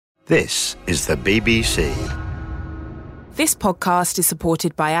This is the BBC. This podcast is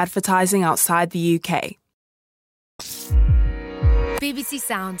supported by advertising outside the UK. BBC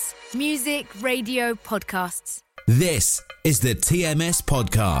Sounds. Music, radio, podcasts. This is the TMS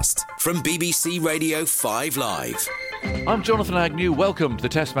podcast from BBC Radio 5 Live. I'm Jonathan Agnew. Welcome to the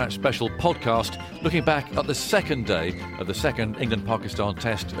Test Match Special podcast, looking back at the second day of the second England-Pakistan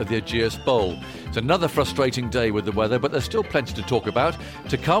Test of the Ageas Bowl. It's another frustrating day with the weather, but there's still plenty to talk about.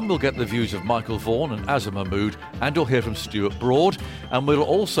 To come, we'll get the views of Vaughan and Azhar Mahmood, and we'll hear from Stuart Broad, and we'll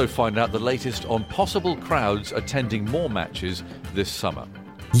also find out the latest on possible crowds attending more matches this summer.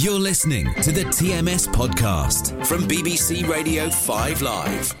 You're listening to the TMS podcast from BBC Radio 5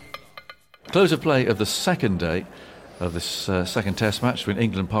 Live. Close of play of the second day of this second test match between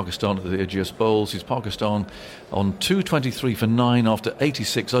England and Pakistan at the Ageas Bowl. Sees Pakistan on 223 for 9 after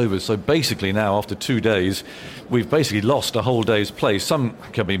 86 overs. So basically now, after 2 days, we've basically lost a whole day's play. Some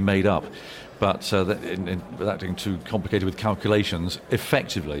can be made up, but without getting too complicated with calculations,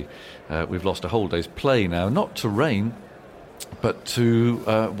 effectively we've lost a whole day's play now. Not to rain, but to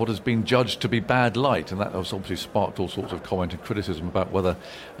what has been judged to be bad light, and that has obviously sparked all sorts of comment and criticism about whether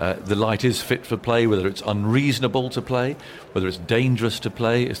the light is fit for play, whether it's unreasonable to play, whether it's dangerous to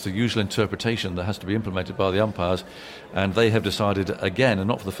play. It's the usual interpretation that has to be implemented by the umpires, and they have decided again, and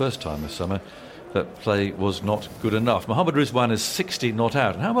not for the first time this summer, that play was not good enough. Mohammad Rizwan is 60 not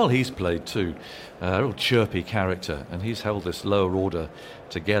out, and how well he's played too. A real chirpy character, and he's held this lower order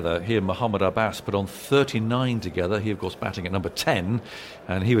together. Here Mohammad Abbas put on 39 together. He of course batting at number 10,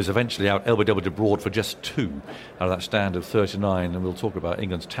 and he was eventually out elbowed abroad for just 2 out of that stand of 39, and we'll talk about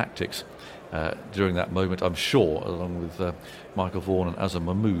England's tactics during that moment, I'm sure, along with Vaughan and Azhar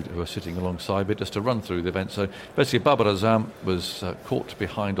Mahmood, who are sitting alongside me, just to run through the event. So basically Babar Azam was caught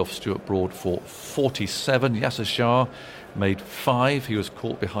behind off Stuart Broad for 47. Yasser Shah made 5. He was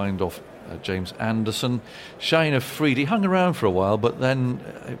caught behind off James Anderson. Cain Afridi hung around for a while, but then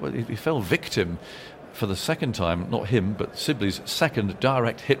he fell victim for the second time, not him, but Sibley's second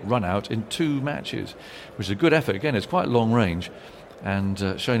direct hit run out in 2 matches, which is a good effort. Again, it's quite long range. And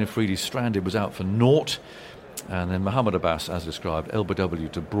Cain Afridi stranded, was out for naught. And then Mohammad Abbas, as described,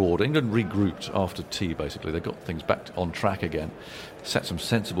 LBW to Broad. England regrouped after tea, basically. They got things back on track again, set some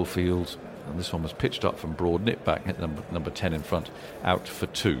sensible fields, and this one was pitched up from Broad, nipped back, hit number 10 in front, out for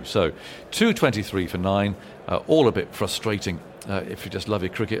 2. So 223 for 9, all a bit frustrating if you just love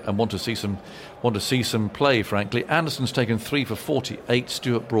your cricket and want to see some play, frankly. Anderson's taken 3 for 48,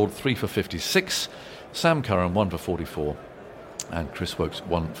 Stuart Broad 3 for 56, Sam Curran 1 for 44. And Chris Wokes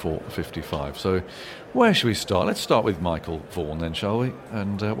 1 for 55. So where should we start? Let's start with Vaughan then, shall we?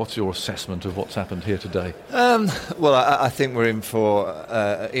 And what's your assessment of what's happened here today? Well, I think we're in for,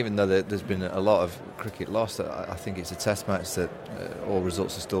 even though there's been a lot of cricket lost, I think it's a test match that all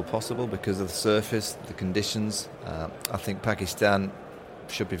results are still possible because of the surface, the conditions. I think Pakistan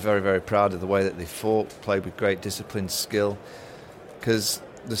should be very, very proud of the way that they fought, played with great discipline, skill, because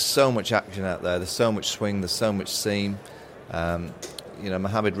there's so much action out there, there's so much swing, there's so much seam.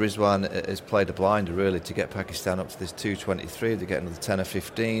 Mohammad Rizwan has played a blinder really to get Pakistan up to this 223. They get another 10 or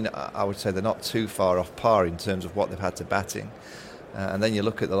 15. I would say they're not too far off par in terms of what they've had to batting. And then you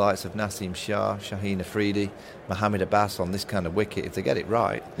look at the likes of Naseem Shah, Shaheen Afridi, Mohammad Abbas on this kind of wicket. If they get it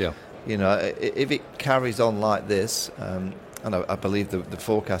right, if it carries on like this, and I believe the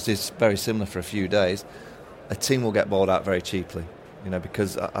forecast is very similar for a few days, a team will get bowled out very cheaply.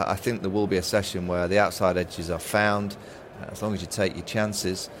 Because I think there will be a session where the outside edges are found, as long as you take your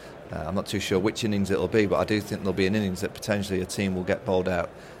chances. I'm not too sure which innings it'll be, but I do think there'll be an innings that potentially a team will get bowled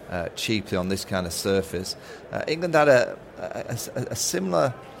out cheaply on this kind of surface. England had a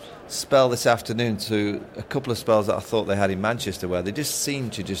similar spell this afternoon to a couple of spells that I thought they had in Manchester, where they just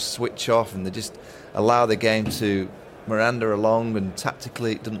seemed to just switch off and they just allow the game to Miranda along, and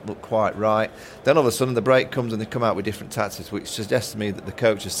tactically it didn't look quite right. Then all of a sudden the break comes and they come out with different tactics, which suggests to me that the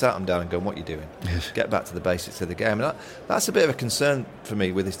coach has sat them down and gone, what are you doing? Yes. Get back to the basics of the game. And that's a bit of a concern for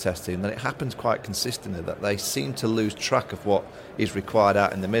me with this test team, that it happens quite consistently, that they seem to lose track of what is required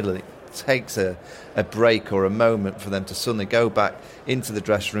out in the middle. It takes a break or a moment for them to suddenly go back into the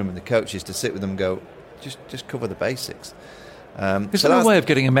dressing room and the coaches to sit with them and go, just cover the basics. Is there a way of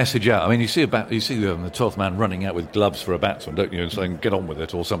getting a message out? I mean, you see the 12th man running out with gloves for a batsman, don't you, and saying get on with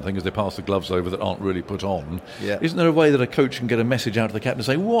it or something as they pass the gloves over that aren't really put on. Yeah. Isn't there a way that a coach can get a message out to the captain and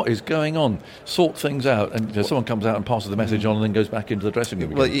say, what is going on? Sort things out. And someone comes out and passes the message on and then goes back into the dressing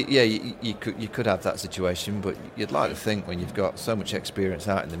room again. Well, you could have that situation, but you'd like to think when you've got so much experience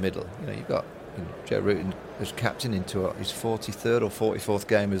out in the middle, you've got Joe Root as captain into his 43rd or 44th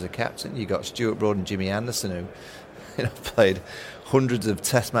game as a captain. You've got Stuart Broad and Jimmy Anderson who played hundreds of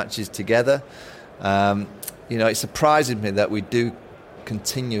test matches together. It's surprising me that we do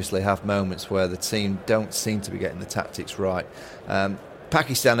continuously have moments where the team don't seem to be getting the tactics right.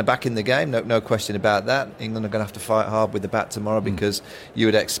 Pakistan are back in the game, no question about that. England are going to have to fight hard with the bat tomorrow because you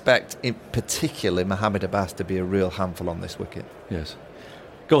would expect, in particularly, Mohammad Abbas to be a real handful on this wicket. Yes.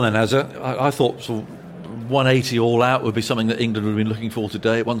 Go on then, Azhar. I thought sort of 180 all out would be something that England would have been looking for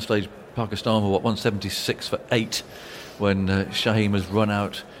today. At one stage, Pakistan were 176 for 8 when Shaheen was run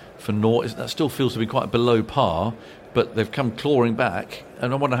out for naught. That still feels to be quite below par, but they've come clawing back.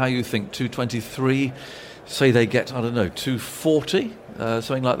 And I wonder how you think 223, say they get, 240,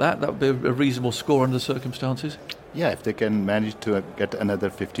 something like that. That would be a reasonable score under the circumstances. Yeah, if they can manage to get another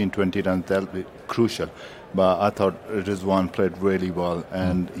 15-20 runs, that'll be crucial. But I thought Rizwan played really well,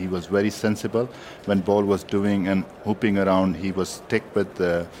 and he was very sensible. When ball was doing and hooping around, he was stick with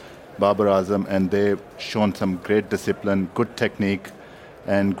Babar Azam, and they shown some great discipline, good technique,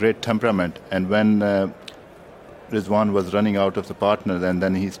 and great temperament. And when Rizwan was running out of the partner, and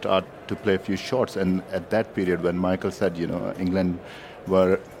then he started to play a few shots. And at that period, when Michael said, England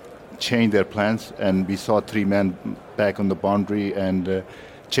were changed their plans, and we saw 3 men back on the boundary and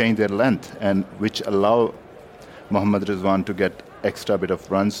change their length, and which allow Mohammad Rizwan to get extra bit of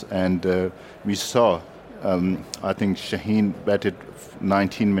runs. And we saw, I think Shaheen batted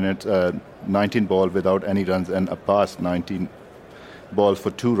 19 ball without any runs, and Abbas 19 balls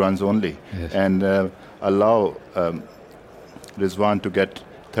for 2 runs only. Yes. And allow Rizwan to get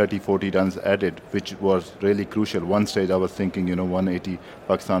 30-40 runs added, which was really crucial. One stage I was thinking, 180,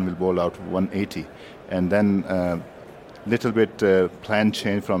 Pakistan will bowl out 180. And then little bit plan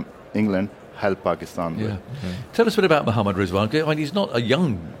change from England helped Pakistan. Yeah. Tell us a bit about Mohammad Rizwan. I mean, he's not a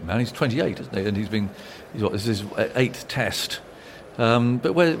young man, he's 28, isn't he? And this is his 8th test.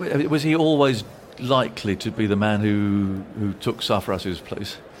 But was he always likely to be the man who took Sarfraz's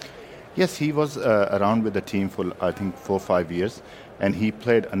place? Yes, he was around with the team for, I think, 4 or 5 years. And he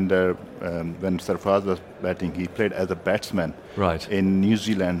played under, when Sarfraz was batting, he played as a batsman in New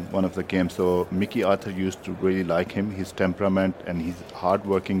Zealand, one of the games. So Mickey Arthur used to really like him, his temperament, and he's a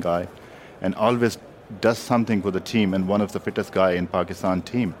hard-working guy, and always does something for the team, and one of the fittest guy in Pakistan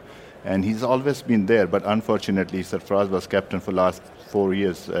team. And he's always been there, but unfortunately Sarfraz was captain for last 4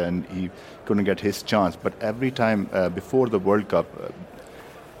 years, and he couldn't get his chance. But every time before the World Cup,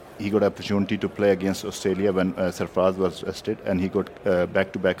 he got opportunity to play against Australia when Sarfraz was rested, and he got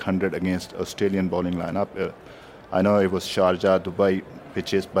back-to-back 100 against Australian bowling lineup. I know it was Sharjah, Dubai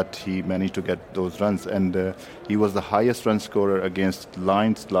pitches, but he managed to get those runs, and he was the highest run scorer against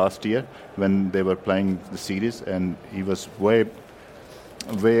Lions last year when they were playing the series, and he was way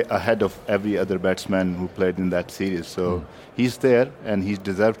ahead of every other batsman who played in that series. So he's there, and he's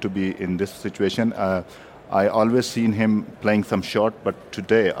deserved to be in this situation. I always seen him playing some short, but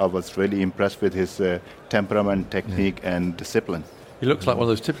today I was really impressed with his temperament, technique, and discipline. He looks like one of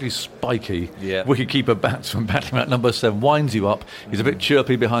those typically spiky wicket-keeper batsmen batting at number 7, winds you up. He's a bit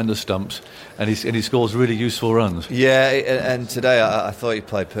chirpy behind the stumps, and he scores really useful runs. Yeah, and today I thought he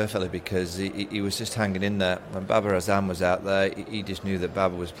played perfectly because he was just hanging in there. When Babar Azam was out there, he just knew that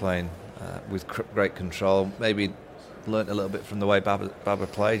Babar was playing with great control. Maybe learnt a little bit from the way Babar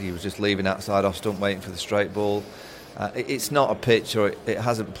played. He was just leaving outside off stump, waiting for the straight ball. It's not a pitch, or it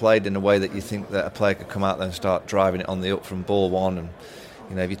hasn't played in a way that you think that a player could come out there and start driving it on the up from ball 1.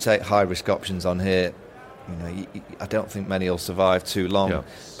 And if you take high risk options on here, I don't think many will survive too long. Yeah.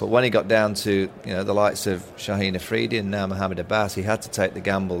 But when he got down to the likes of Shaheen Afridi and now Mohammad Abbas, he had to take the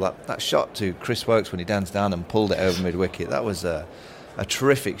gamble. That shot to Chris Woakes when he danced down and pulled it over mid wicket, that was a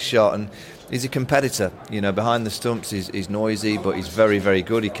terrific shot. And he's a competitor. Behind the stumps he's noisy, but he's very, very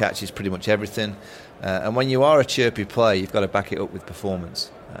good. He catches pretty much everything. And when you are a chirpy player, you've got to back it up with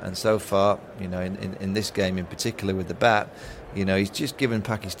performance. And so far, in this game in particular with the bat, he's just given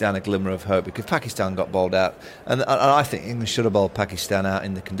Pakistan a glimmer of hope, because Pakistan got bowled out. And I think England should have bowled Pakistan out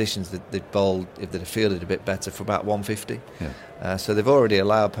in the conditions that they'd bowled if they'd have fielded a bit better for about 150. Yeah. So they've already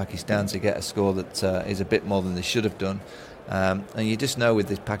allowed Pakistan to get a score that is a bit more than they should have done. And you just know with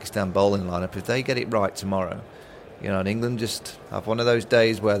this Pakistan bowling lineup, if they get it right tomorrow, and England just have one of those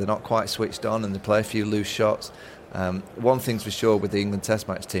days where they're not quite switched on and they play a few loose shots. One thing's for sure with the England Test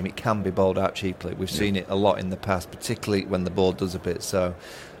match team, it can be bowled out cheaply. We've seen it a lot in the past, particularly when the ball does a bit. So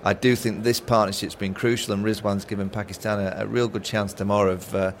I do think this partnership's been crucial, and Rizwan's given Pakistan a real good chance tomorrow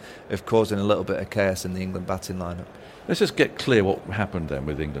of causing a little bit of chaos in the England batting lineup. Let's just get clear what happened then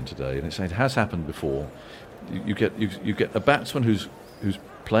with England today, and it has happened before. You get a batsman who's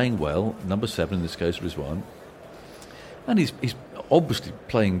playing well, number 7 in this case, Rizwan, and he's obviously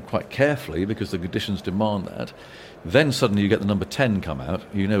playing quite carefully because the conditions demand that. Then suddenly you get the number 10 come out,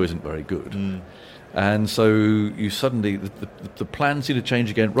 isn't very good. And so you suddenly, the plans seem to change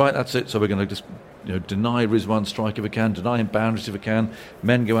again. Right, that's it. So we're going to just deny Rizwan strike if we can, deny him boundaries if we can.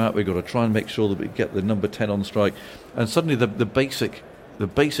 Men go out, we've got to try and make sure that we get the number 10 on strike. And suddenly the basic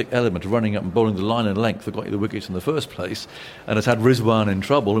element of running up and bowling the line and length that got you the wickets in the first place, and has had Rizwan in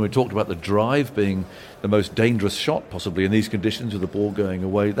trouble. And we talked about the drive being the most dangerous shot possibly in these conditions with the ball going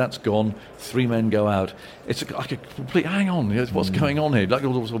away. That's gone. 3 men go out. It's like a complete hang on. What's going on here? Like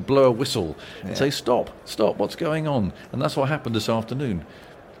you'll blow a whistle and say stop. What's going on? And that's what happened this afternoon.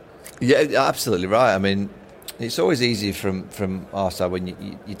 Yeah, absolutely right. I mean, it's always easier from our side when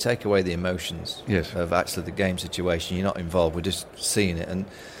you take away the emotions of actually the game situation. You're not involved. We're just seeing it. And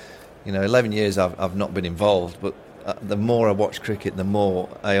 11 years I've not been involved, but the more I watch cricket, the more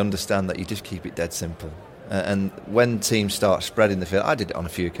I understand that you just keep it dead simple. And when teams start spreading the field, I did it on a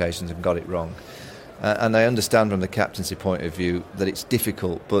few occasions and got it wrong. And I understand from the captaincy point of view that it's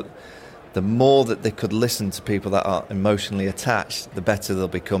difficult, but the more that they could listen to people that are emotionally attached, the better they'll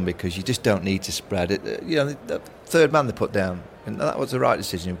become, because you just don't need to spread it. The third man they put down, and that was the right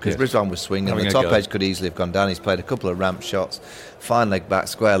decision, because Rizwan was swinging. The top edge could easily have gone down. He's played a couple of ramp shots, fine leg back,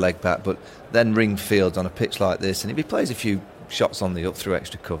 square leg back, but then ring fields on a pitch like this, and if he plays a few shots on the up through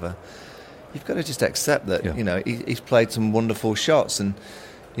extra cover, you've got to just accept that. He's played some wonderful shots, and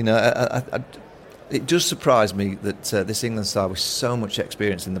it does surprise me that this England side with so much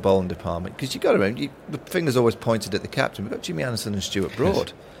experience in the bowling department, because you've got to remember, the finger's always pointed at the captain. We've got Jimmy Anderson and Stuart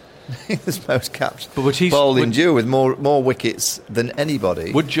Broad. There's most caps bowling due with more wickets than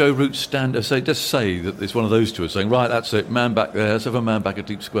anybody. Would Joe Root stand say that it's one of those two saying, right, that's it, man back there, let's have a man back at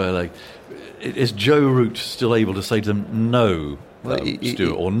deep square leg? Is Joe Root still able to say to them, no,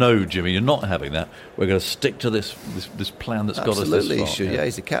 Stuart, or no, Jimmy, you're not having that. We're going to stick to this plan that's got us this far. Absolutely, he should. Yeah,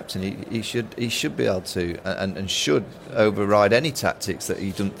 he's the captain. He should be able to and should override any tactics that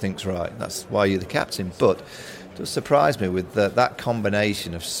he doesn't think's right. That's why you're the captain. But it does surprise me with that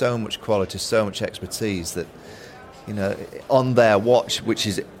combination of so much quality, so much expertise that on their watch, which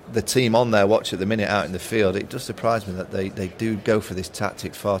is the team on their watch at the minute out in the field. It does surprise me that they do go for this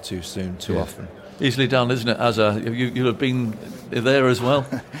tactic far too soon, too often. Easily done, isn't it, Azhar? You'll have been there as well?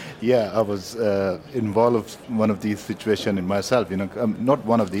 Yeah, I was involved in one of these situations in myself. Not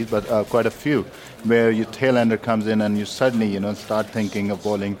one of these, but quite a few, where your tail-ender comes in and you suddenly, start thinking of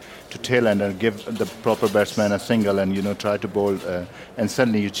bowling to tail-ender, give the proper batsman a single and, try to bowl, and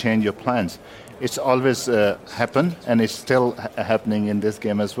suddenly you change your plans. It's always happened, and it's still happening in this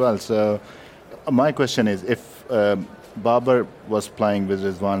game as well. So my question is, if Babar was playing with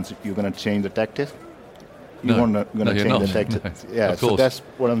Rizwan, you're going to change the tactics? You're not going to change the tactics. No. Yeah, so that's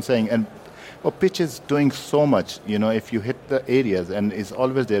what I'm saying. And pitch is doing so much. If you hit the areas, and it's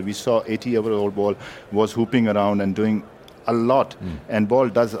always there. We saw 80-year-old ball was hooping around and doing a lot, and ball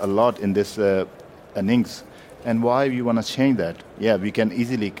does a lot in this innings. And why you want to change that? Yeah, we can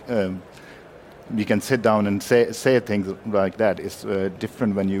easily. We can sit down and say things like that. It's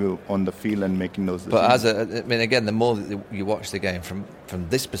different when you're on the field and making those decisions. But again, the more that you watch the game from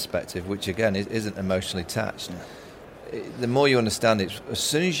this perspective, which again isn't emotionally attached, the more you understand it. As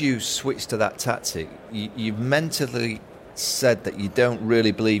soon as you switch to that tactic, you've mentally said that you don't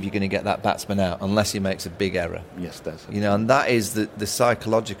really believe you're going to get that batsman out unless he makes a big error. Yes, that's it. And that is the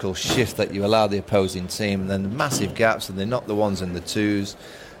psychological shift that you allow the opposing team, and then the massive gaps, and they're not the ones in the twos.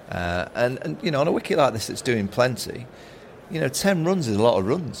 And on a wicket like this that's doing plenty, 10 runs is a lot of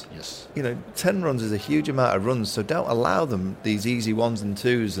runs. Yes. 10 runs is a huge amount of runs, so don't allow them these easy ones and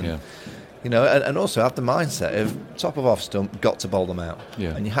twos. And, and also have the mindset of top of off stump, got to bowl them out.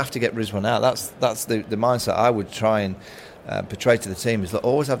 Yeah. And you have to get Rizwan out. That's the mindset I would try and portray to the team, is that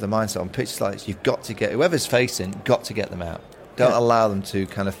always have the mindset on pitches like this. You've got to get, whoever's facing, got to get them out. Don't allow them to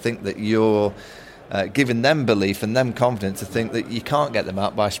kind of think that you're giving them belief and them confidence to think that you can't get them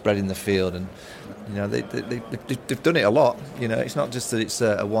out by spreading the field. And they've done it a lot. It's not just that it's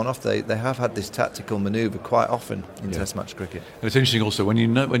a one-off. They have had this tactical manoeuvre quite often in Test match cricket. And it's interesting also when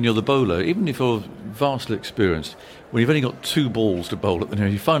you're the bowler, even if you're vastly experienced, when you've only got 2 balls to bowl,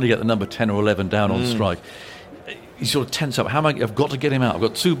 you finally get the number 10 or 11 down on strike. You sort of tense up. I've got to get him out. I've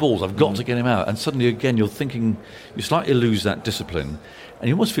got 2 balls. I've got to get him out. And suddenly again, you're thinking, you slightly lose that discipline. And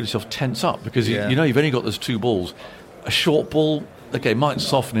you almost feel yourself tense up because you've only got those 2 balls. A short ball, okay, might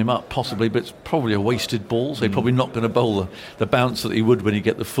soften him up possibly, but it's probably a wasted ball. So he's probably not going to bowl the bounce that he would when he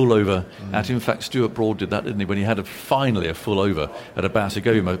get the full over at him. In fact, Stuart Broad did that, didn't he? When he had finally a full over at a bat, he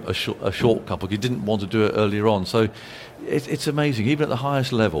gave him a short couple. He didn't want to do it earlier on. So it's amazing, even at the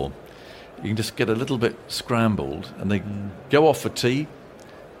highest level. You can just get a little bit scrambled, and they go off for tea,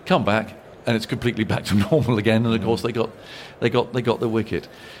 come back, and it's completely back to normal again. And of course, they got the wicket.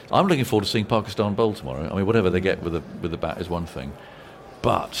 I'm looking forward to seeing Pakistan bowl tomorrow. I mean, whatever they get with the bat is one thing,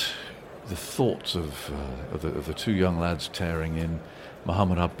 but the thoughts of the two young lads tearing in,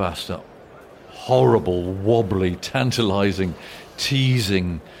 Mohammad Abbas, that horrible, wobbly, tantalising,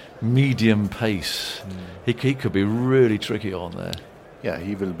 teasing, medium pace. He could be really tricky on there. Yeah,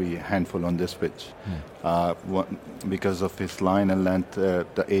 he will be a handful on this pitch. Because of his line and length,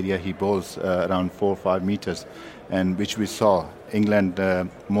 the area he bowls around 4 or 5 meters, and which we saw England,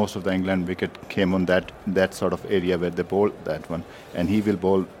 most of the England wicket came on that sort of area where they bowled that one, and he will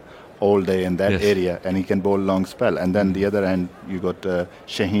bowl all day in that area, and he can bowl long spell. And then the other end, you got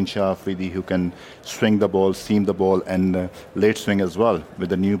Shaheen Shah Afridi, who can swing the ball, seam the ball, and late swing as well with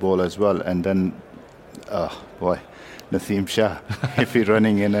the new ball as well. And then, Naseem Shah, if he's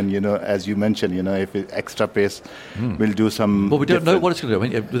running in, and as you mentioned, if it's extra pace, will do some. Well, we don't know what it's going to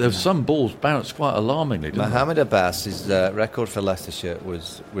do. I mean, there's some balls bounced quite alarmingly. Mohammad Abbas's record for Leicestershire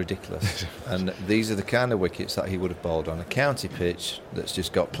was ridiculous, and these are the kind of wickets that he would have bowled on a county pitch that's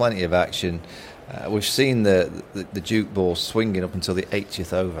just got plenty of action. We've seen the Duke ball swinging up until the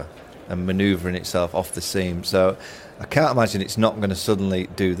 80th over and manoeuvring itself off the seam. So I can't imagine it's not going to suddenly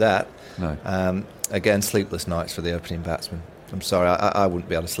do that. No. Again, sleepless nights for the opening batsman. I'm sorry, I wouldn't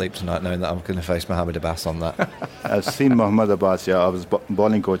be able to sleep tonight knowing that I'm going to face Mohammad Abbas on that. I've seen Mohammad Abbas. I was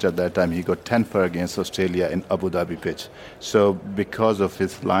bowling coach at that time. He got 10 for against Australia in Abu Dhabi pitch. So because of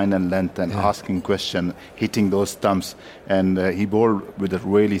his line and length and asking question, hitting those stumps, and he bowled with a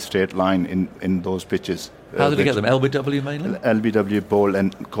really straight line in those pitches. How did he get them? LBW mainly? LBW bowl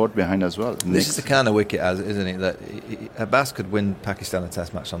and caught behind as well. This is the kind of wicket, isn't it, that Abbas could win Pakistan a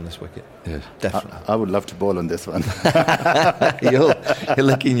test match on this wicket. Yes. Definitely. I would love to bowl on this one. You're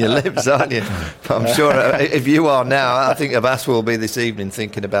licking your lips, aren't you? But I'm sure if you are now, I think Abbas will be this evening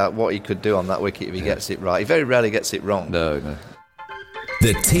thinking about what he could do on that wicket if he gets it right. He very rarely gets it wrong. No.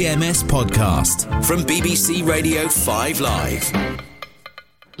 The TMS Podcast from BBC Radio 5 Live.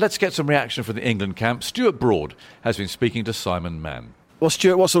 Let's get some reaction from the England camp. Stuart Broad has been speaking to Simon Mann. Well,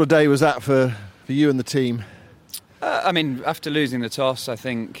 Stuart, what sort of day was that for you and the team? I mean, after losing the toss, I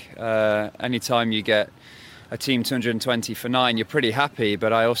think any time you get a team 220 for 9, you're pretty happy.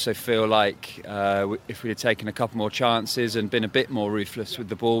 But I also feel like if we had taken a couple more chances and been a bit more ruthless with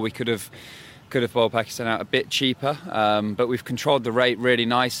the ball, we could have bowled Pakistan out a bit cheaper, but we've controlled the rate really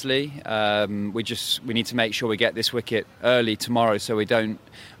nicely. We need to make sure we get this wicket early tomorrow so we don't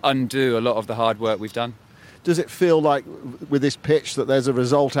undo a lot of the hard work we've done. Does it feel like with this pitch that there's a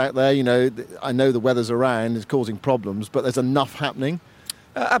result out there? I know the weather's around, is causing problems, but there's enough happening?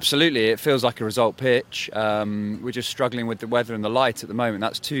 Absolutely, it feels like a result pitch. We're just struggling with the weather and the light at the moment.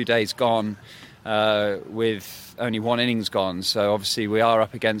 That's 2 days gone with only one innings gone, so obviously we are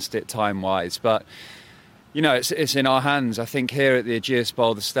up against it time-wise. But it's in our hands. I think here at the Ageas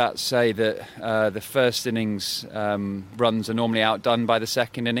Bowl, the stats say that the first innings runs are normally outdone by the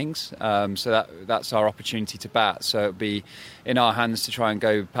second innings, so that's our opportunity to bat. So it'll be in our hands to try and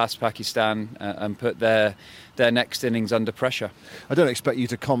go past Pakistan and put their next innings under pressure. I don't expect you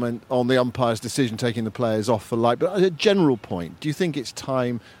to comment on the umpire's decision taking the players off for light, but as a general point, do you think it's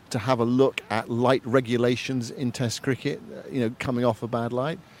time to have a look at light regulations in Test cricket, coming off a bad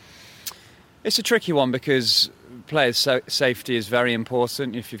light? It's a tricky one because players' safety is very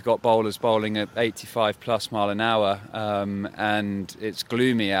important. If you've got bowlers bowling at 85 plus mile an hour and it's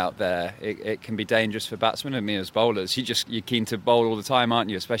gloomy out there, it can be dangerous for batsmen. I mean, as bowlers, you're keen to bowl all the time, aren't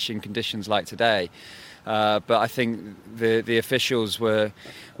you? Especially in conditions like today. But I think the officials were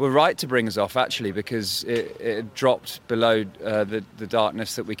right to bring us off, actually, because it dropped below the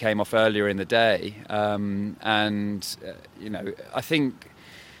darkness that we came off earlier in the day. I think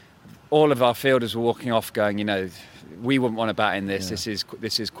all of our fielders were walking off going, we wouldn't want to bat in this. Yeah.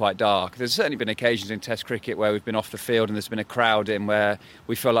 This is quite dark. There's certainly been occasions in Test cricket where we've been off the field and there's been a crowd in where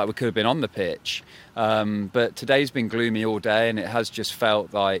we feel like we could have been on the pitch. But today's been gloomy all day, and it has just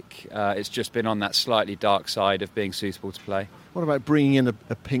felt like it's just been on that slightly dark side of being suitable to play. What about bringing in a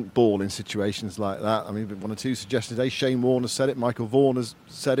pink ball in situations like that? I mean, one or two suggestions today. Shane Warne has said it. Michael Vaughan has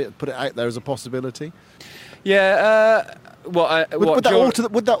said it. Put it out there as a possibility. Yeah. Would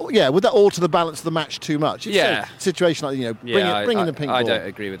that alter the balance of the match too much? It's a situation like bring in the pink ball. I don't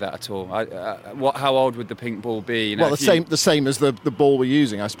agree with that at all. How old would the pink ball be? The same as the ball we're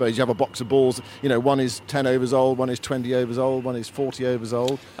using, I suppose. You have a box of balls. One is 10 overs old, one is 20 overs old, one is 40 overs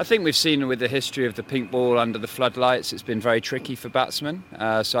old. I think we've seen with the history of the pink ball under the floodlights, it's been very tricky for batsmen.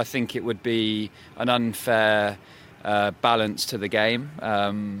 So I think it would be an unfair balance to the game.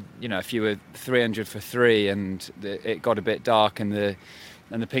 If you were 300 for 3 and it got a bit dark and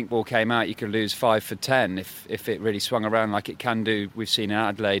the pink ball came out, you could lose 5 for 10 if it really swung around like it can do. We've seen in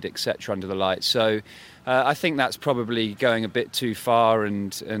Adelaide, etc., under the lights. So I think that's probably going a bit too far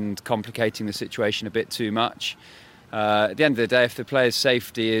and complicating the situation a bit too much. At the end of the day, if the players'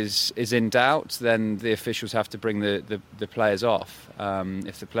 safety is in doubt, then the officials have to bring the players off.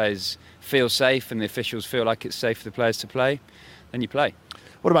 If the players feel safe and the officials feel like it's safe for the players to play, then you play.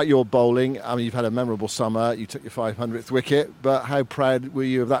 What about your bowling? I mean, you've had a memorable summer. You took your 500th wicket, but how proud were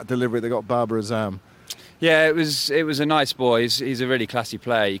you of that delivery that got Babar Azam? Yeah, it was a nice boy. He's a really classy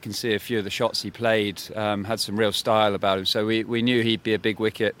player. You can see a few of the shots he played had some real style about him. So we knew he'd be a big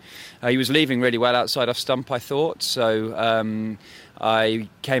wicket. He was leaving really well outside off stump, I thought. So I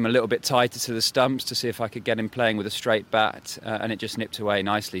came a little bit tighter to the stumps to see if I could get him playing with a straight bat, and it just nipped away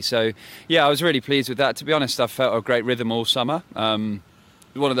nicely. So yeah, I was really pleased with that. To be honest, I felt a great rhythm all summer.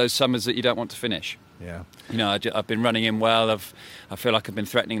 One of those summers that you don't want to finish. Yeah. I've been running in well. I feel like I've been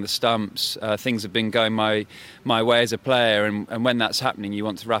threatening the stumps. Things have been going my way as a player, and when that's happening, you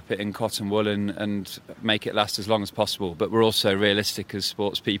want to wrap it in cotton wool and make it last as long as possible. But we're also realistic as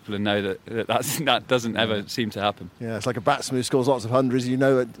sports people and know that doesn't ever seem to happen. Yeah, it's like a batsman who scores lots of hundreds.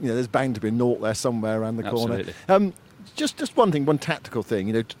 There's bound to be a naught there somewhere around the corner. Just one thing, one tactical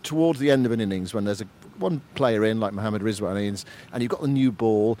thing. Towards the end of an innings, when there's one player in, like Mohammad Rizwan, and you've got the new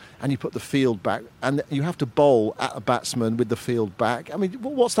ball, and you put the field back, and you have to bowl at a batsman with the field back. I mean,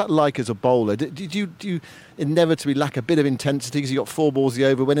 what's that like as a bowler? Do you inevitably lack a bit of intensity because you've got 4 balls the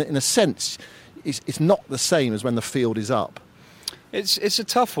over, when in a sense it's not the same as when the field is up? It's a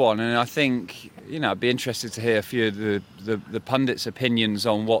tough one, and I think I'd be interested to hear a few of the pundits' opinions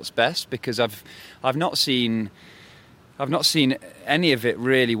on what's best, because I've not seen any of it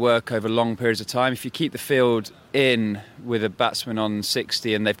really work over long periods of time. If you keep the field in with a batsman on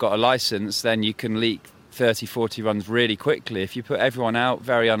 60 and they've got a licence, then you can leak 30, 40 runs really quickly. If you put everyone out,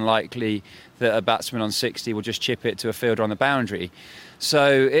 very unlikely that a batsman on 60 will just chip it to a fielder on the boundary.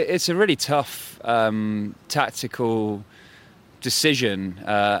 So it's a really tough tactical decision,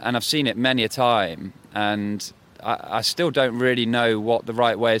 and I've seen it many a time, and I still don't really know what the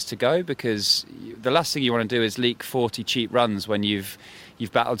right way is to go, because the last thing you want to do is leak 40 cheap runs when you've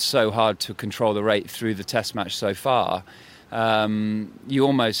battled so hard to control the rate through the Test match so far. You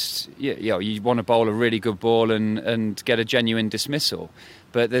almost you want to bowl a really good ball and get a genuine dismissal,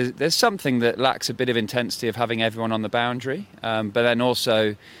 but there's something that lacks a bit of intensity of having everyone on the boundary. But then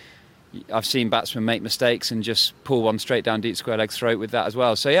also, I've seen batsmen make mistakes and just pull one straight down deep square leg throat with that as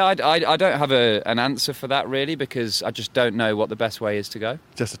well. So yeah, I don't have an answer for that really, because I just don't know what the best way is to go.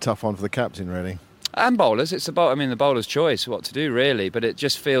 Just a tough one for the captain, really. And bowlers, it's the bowler's choice what to do really. But it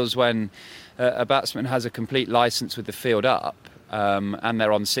just feels when a batsman has a complete licence with the field up and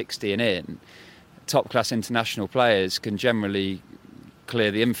they're on 60 and in, top class international players can generally clear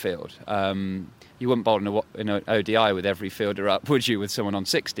the infield. You wouldn't bowl in an ODI with every fielder up, would you, with someone on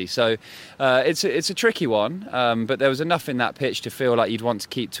 60? So it's a tricky one, but there was enough in that pitch to feel like you'd want to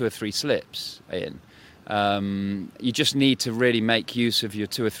keep 2 or 3 slips in. You just need to really make use of your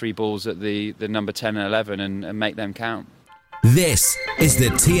 2 or 3 balls at the number 10 and 11 and make them count. This is the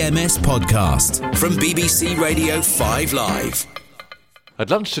TMS podcast from BBC Radio 5 Live. At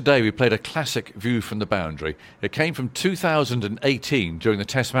lunch today, we played a classic view from the boundary. It came from 2018 during the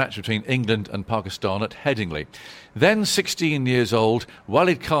Test match between England and Pakistan at Headingley. Then 16 years old,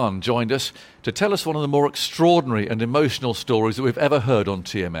 Waleed Khan joined us to tell us one of the more extraordinary and emotional stories that we've ever heard on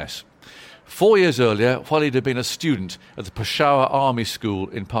TMS. 4 years earlier, Waleed had been a student at the Peshawar Army School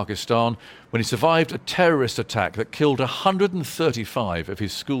in Pakistan when he survived a terrorist attack that killed 135 of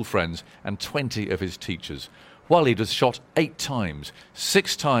his school friends and 20 of his teachers. Waleed was shot 8 times,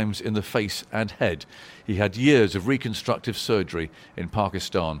 6 times in the face and head. He had years of reconstructive surgery in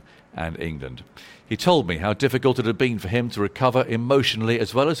Pakistan and England. He told me how difficult it had been for him to recover emotionally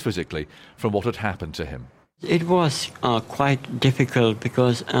as well as physically from what had happened to him. It was quite difficult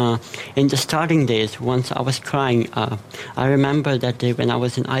because in the starting days, once I was crying, I remember that day when I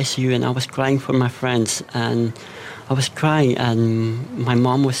was in ICU and I was crying for my friends, and I was crying and my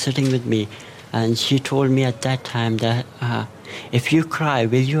mom was sitting with me. And she told me at that time that if you cry,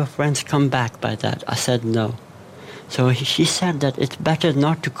 will your friends come back by that? I said no. So she said that it's better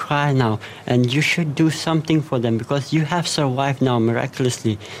not to cry now, and you should do something for them because you have survived now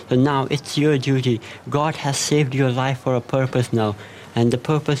miraculously. So now it's your duty. God has saved your life for a purpose now, and the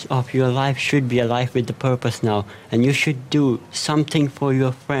purpose of your life should be a life with the purpose now. And you should do something for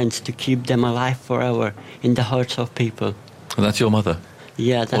your friends to keep them alive forever in the hearts of people. And that's your mother?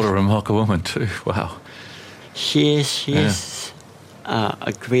 Yeah. What a remarkable woman too. Wow. She is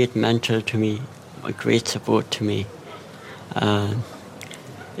a great mentor to me, a great support to me.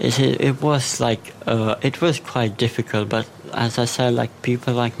 It was quite difficult, but as I said, like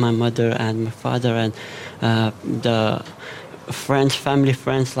people like my mother and my father and the family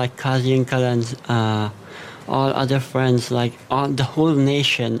friends like Kazi Uncle and all other friends, like the whole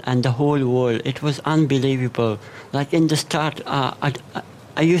nation and the whole world, it was unbelievable. Like in the start,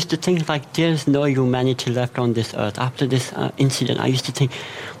 I used to think like there's no humanity left on this earth. After this incident, I used to think,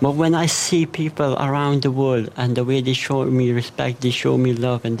 but when I see people around the world and the way they show me respect, they show me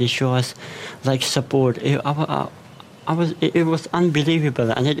love, and they show us like support, it was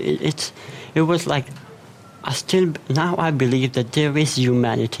unbelievable, and it was like now I believe that there is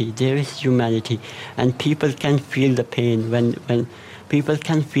humanity, and people can feel the pain when people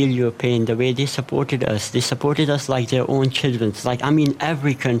can feel your pain. The way they supported us like their own children. Like, I mean,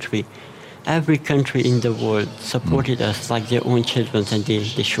 every country in the world supported us like their own children, and they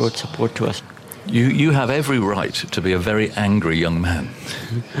showed support to us. You have every right to be a very angry young man.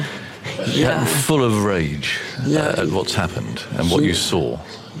 Yeah. Full of rage at what's happened and what you saw.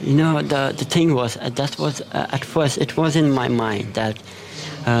 You know, the thing was, at first, it was in my mind that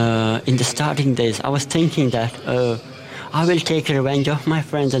in the starting days, I was thinking that I will take revenge of my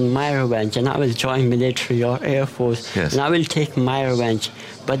friends and my revenge, and I will join military or Air Force, and I will take my revenge.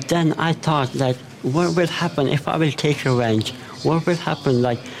 But then I thought that what will happen if I will take revenge? What will happen?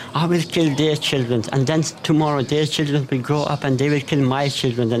 Like, I will kill their children, and then tomorrow their children will grow up and they will kill my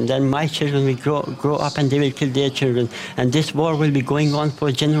children, and then my children will grow up and they will kill their children, and this war will be going on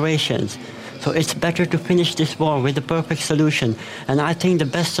for generations. So it's better to finish this war with the perfect solution. And I think the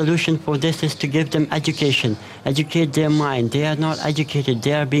best solution for this is to give them education, educate their mind. They are not educated.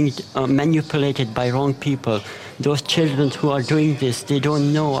 They are being manipulated by wrong people. Those children who are doing this, they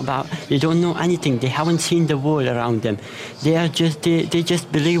don't know anything. They haven't seen the world around them. They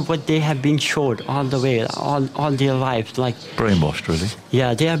just believe what they have been showed all the way, all their lives. Like brainwashed, really.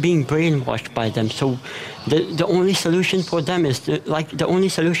 Yeah, they are being brainwashed by them. So the only solution for them is the only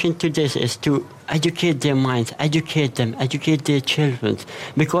solution to this is to educate their minds, educate them, educate their children.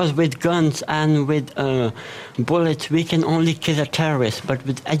 Because with guns and with bullets, we can only kill a terrorist. But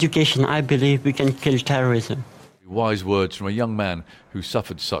with education, I believe we can kill terrorism. Wise words from a young man who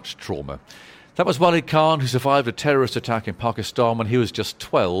suffered such trauma. That was Waleed Khan, who survived a terrorist attack in Pakistan when he was just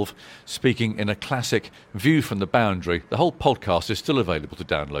 12, speaking in a classic View from the Boundary. The whole podcast is still available to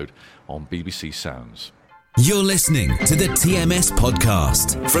download on BBC Sounds. You're listening to the TMS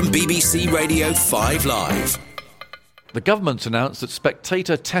podcast from BBC Radio 5 Live. The government's announced that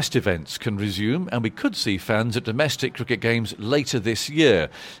spectator test events can resume, and we could see fans at domestic cricket games later this year.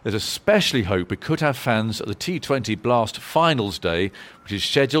 There's especially hope we could have fans at the T20 Blast Finals Day, which is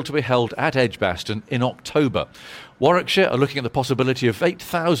scheduled to be held at Edgbaston in October. Warwickshire are looking at the possibility of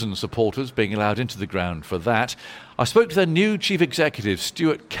 8,000 supporters being allowed into the ground for that. I spoke to their new chief executive,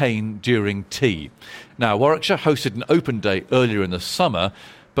 Stuart Cain, during tea. Now, Warwickshire hosted an open day earlier in the summer,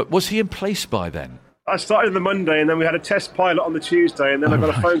 but was he in place by then? I started on the Monday, and then we had a test pilot on the Tuesday, and then I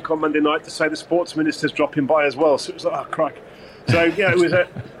got a phone call Monday night to say the sports minister's dropping by as well. So it was like, oh, crack. So, yeah, it was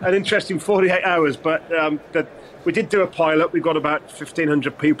an interesting 48 hours, but we did do a pilot. We got about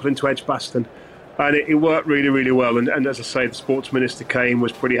 1,500 people into Edgbaston, and it worked really, really well. And as I say, the sports minister Cain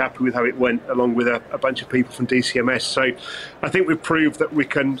was pretty happy with how it went, along with a bunch of people from DCMS. So I think we've proved that we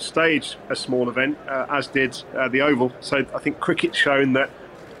can stage a small event, as did the Oval. So I think cricket's shown that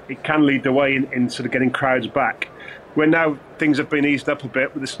it can lead the way in sort of getting crowds back. When now things have been eased up a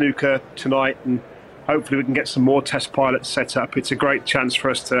bit with the snooker tonight, and hopefully we can get some more test pilots set up, it's a great chance for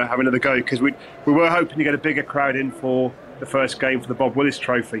us to have another go, because we were hoping to get a bigger crowd in for the first game for the Bob Willis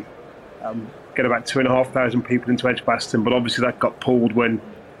Trophy. Get about 2,500 people into Edgbaston, but obviously that got pulled when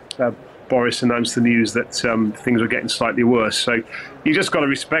Boris announced the news that things were getting slightly worse. So you just got to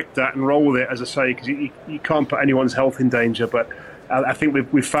respect that and roll with it, as I say, because you can't put anyone's health in danger. But I think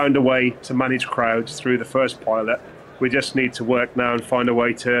we've found a way to manage crowds through the first pilot. We just need to work now and find a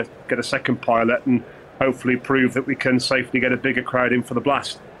way to get a second pilot and hopefully prove that we can safely get a bigger crowd in for the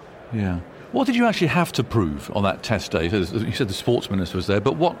Blast. Yeah. What did you actually have to prove on that test day? You said the sports minister was there,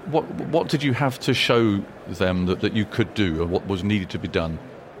 but what did you have to show them that you could do, or what was needed to be done?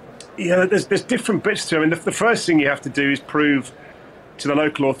 Yeah, there's different bits to it. I mean, the first thing you have to do is prove to the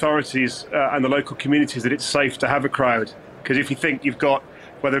local authorities and the local communities that it's safe to have a crowd. Because if you think you've got,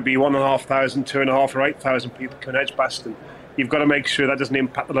 whether it be 1,500, 2,500 or 8,000 people coming to Edgbaston, you've got to make sure that doesn't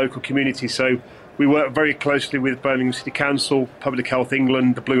impact the local community. So we work very closely with Birmingham City Council, Public Health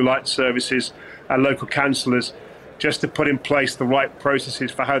England, the Blue Light Services and local councillors, just to put in place the right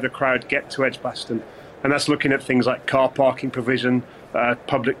processes for how the crowd get to Edgbaston. And that's looking at things like car parking provision,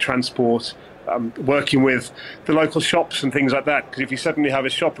 public transport, working with the local shops and things like that. Because if you suddenly have a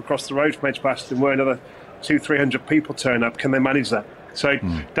shop across the road from Edgbaston where another 200-300 people turn up, can they manage that? So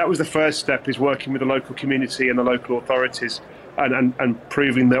that was the first step, is working with the local community and the local authorities and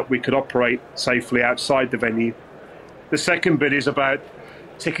proving that we could operate safely outside the venue. The second bit is about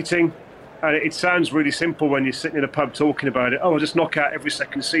ticketing. And it sounds really simple when you're sitting in a pub talking about it. Oh, I'll just knock out every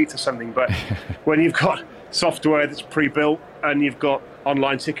second seat or something. But when you've got software that's pre-built and you've got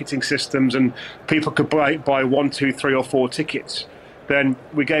online ticketing systems and people could buy 1, 2, 3 or 4 tickets, then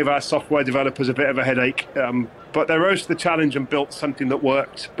we gave our software developers a bit of a headache. But they rose to the challenge and built something that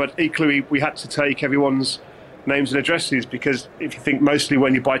worked. But equally, we had to take everyone's names and addresses, because if you think mostly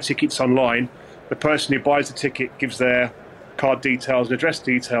when you buy tickets online, the person who buys the ticket gives their card details and address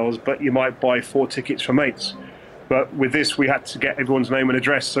details, but you might buy 4 tickets from mates. But with this, we had to get everyone's name and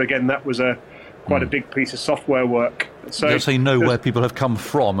address. So again, that was quite a big piece of software work. So you know where people have come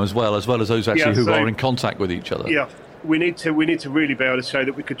from as well as those actually who are in contact with each other. Yeah, we need to really be able to show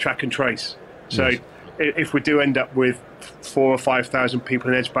that we could track and trace. So if we do end up with 4,000 or 5,000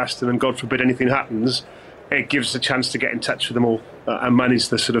 people in Edgbaston, and God forbid anything happens, it gives us a chance to get in touch with them all and manage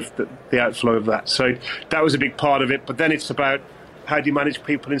the sort of the outflow of that. So that was a big part of it. But then it's about how do you manage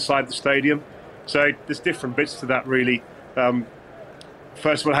people inside the stadium. So there's different bits to that, really.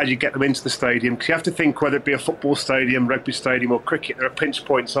 First of all, how do you get them into the stadium? Because you have to think, whether it be a football stadium, rugby stadium or cricket, there are pinch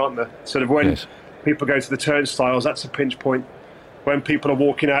points, aren't there? Sort of when people go to the turnstiles, that's a pinch point. When people are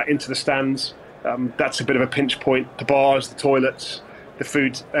walking out into the stands, that's a bit of a pinch point. The bars, the toilets, the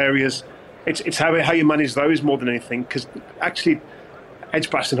food areas. It's how you manage those more than anything, because actually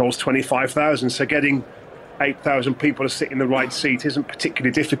Edgbaston holds 25,000, so getting 8,000 people to sit in the right seat isn't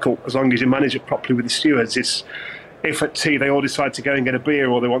particularly difficult as long as you manage it properly with the stewards. It's if at tea they all decide to go and get a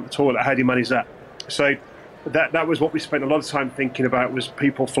beer or they want the toilet, how do you manage that? So that was what we spent a lot of time thinking about, was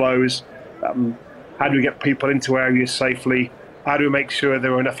people flows. How do we get people into areas safely? How do we make sure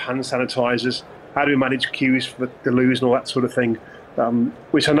there are enough hand sanitisers? How do we manage queues for the loos and all that sort of thing?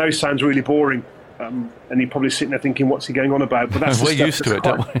 Which I know sounds really boring, and you're probably sitting there thinking, what's he going on about? But that's we're used to it,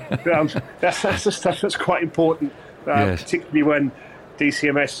 don't we? That's the stuff that's quite important, particularly when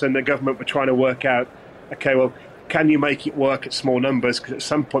DCMS and the government were trying to work out, okay, well, can you make it work at small numbers? Because at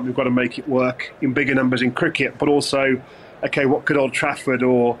some point we've got to make it work in bigger numbers in cricket, but also, okay, what could Old Trafford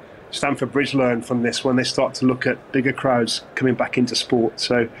or Stamford Bridge learn from this when they start to look at bigger crowds coming back into sport?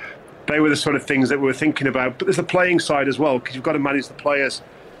 So they were the sort of things that we were thinking about. But there's the playing side as well, because you've got to manage the players'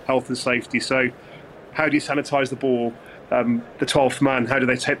 health and safety. So how do you sanitise the ball? The 12th man, how do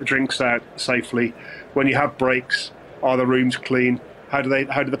they take the drinks out safely? When you have breaks, are the rooms clean? How do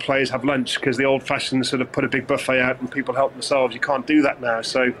the players have lunch? Because the old-fashioned sort of put a big buffet out and people help themselves. You can't do that now.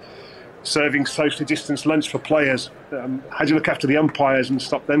 So serving socially distanced lunch for players. How do you look after the umpires and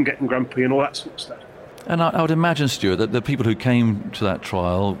stop them getting grumpy and all that sort of stuff? And I would imagine, Stuart, that the people who came to that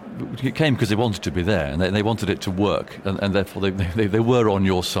trial came because they wanted to be there and they wanted it to work, and therefore they were on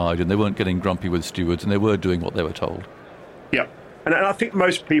your side and they weren't getting grumpy with stewards and they were doing what they were told. Yeah, and I think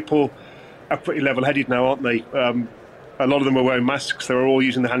most people are pretty level-headed now, aren't they? A lot of them were wearing masks, they were all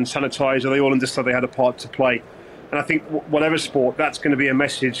using the hand sanitizer, they all understood they had a part to play. And I think whatever sport, that's going to be a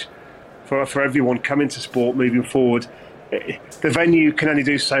message for everyone coming to sport moving forward. The venue can only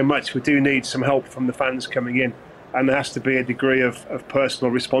do so much. We do need some help from the fans coming in, and there has to be a degree of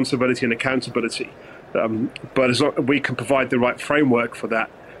personal responsibility and accountability. But as long as we can provide the right framework for that,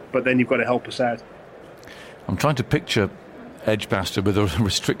 but then you've got to help us out. I'm trying to picture Edgbaston with a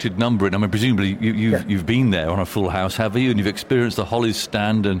restricted number, and I mean, presumably you've been there on a full house, have you? And you've experienced the Hollies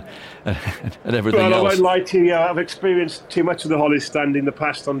stand and everything else. Well, I won't lie to you. I've experienced too much of the Hollies stand in the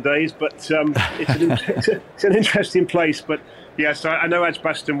past on days, but it's an interesting place. But yes, I know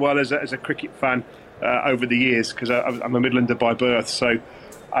Edgbaston well as a cricket fan over the years, because I'm a Midlander by birth, so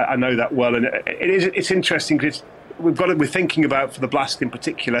I know that well. And it's interesting because we're thinking about, for the Blast in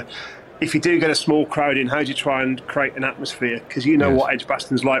particular, if you do get a small crowd in, how do you try and create an atmosphere? Because you know what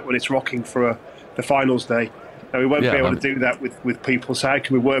Edgbaston's like when it's rocking for the finals day. Now, we won't be able to do that with people. So how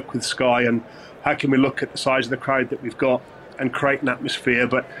can we work with Sky, and how can we look at the size of the crowd that we've got and create an atmosphere,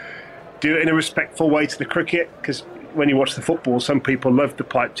 but do it in a respectful way to the cricket? Because when you watch the football, some people love the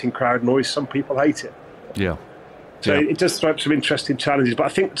piped-in crowd noise, some people hate it. Yeah. So it does throw up some interesting challenges. But I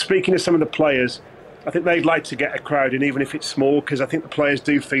think, speaking to some of the players, I think they'd like to get a crowd in, even if it's small, because I think the players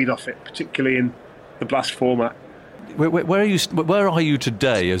do feed off it, particularly in the Blast format. Where are you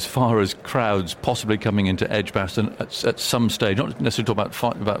today as far as crowds possibly coming into Edgbaston at some stage? Not necessarily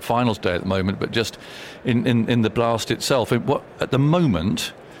talking about finals day at the moment, but just in the Blast itself. At the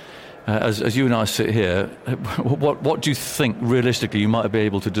moment, as you and I sit here, what do you think realistically you might be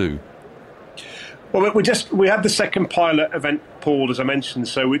able to do? Well, we had the second pilot event pulled, as I mentioned,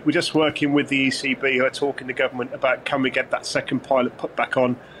 so we're just working with the ECB, who are talking to government about can we get that second pilot put back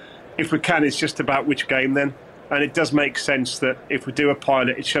on. If we can, it's just about which game then. And it does make sense that if we do a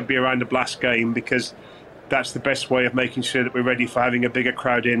pilot, it should be around a Blast game, because that's the best way of making sure that we're ready for having a bigger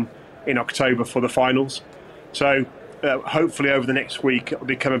crowd in October for the finals. So hopefully over the next week, it'll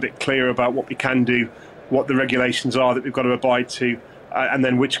become a bit clearer about what we can do, what the regulations are that we've got to abide to, and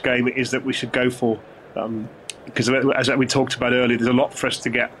then which game it is that we should go for. Because as we talked about earlier, there's a lot for us to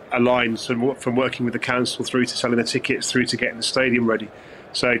get aligned, from working with the council through to selling the tickets through to getting the stadium ready.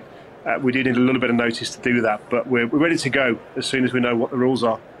 So we do need a little bit of notice to do that, but we're ready to go as soon as we know what the rules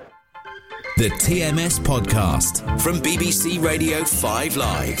are. The TMS Podcast from BBC Radio 5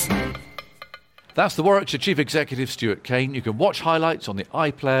 Live. That's the Warwickshire Chief Executive, Stuart Cain. You can watch highlights on the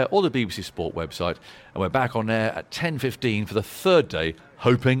iPlayer or the BBC Sport website. And we're back on air at 10:15 for the third day,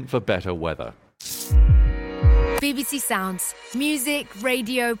 hoping for better weather. BBC Sounds. Music,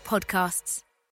 radio, podcasts.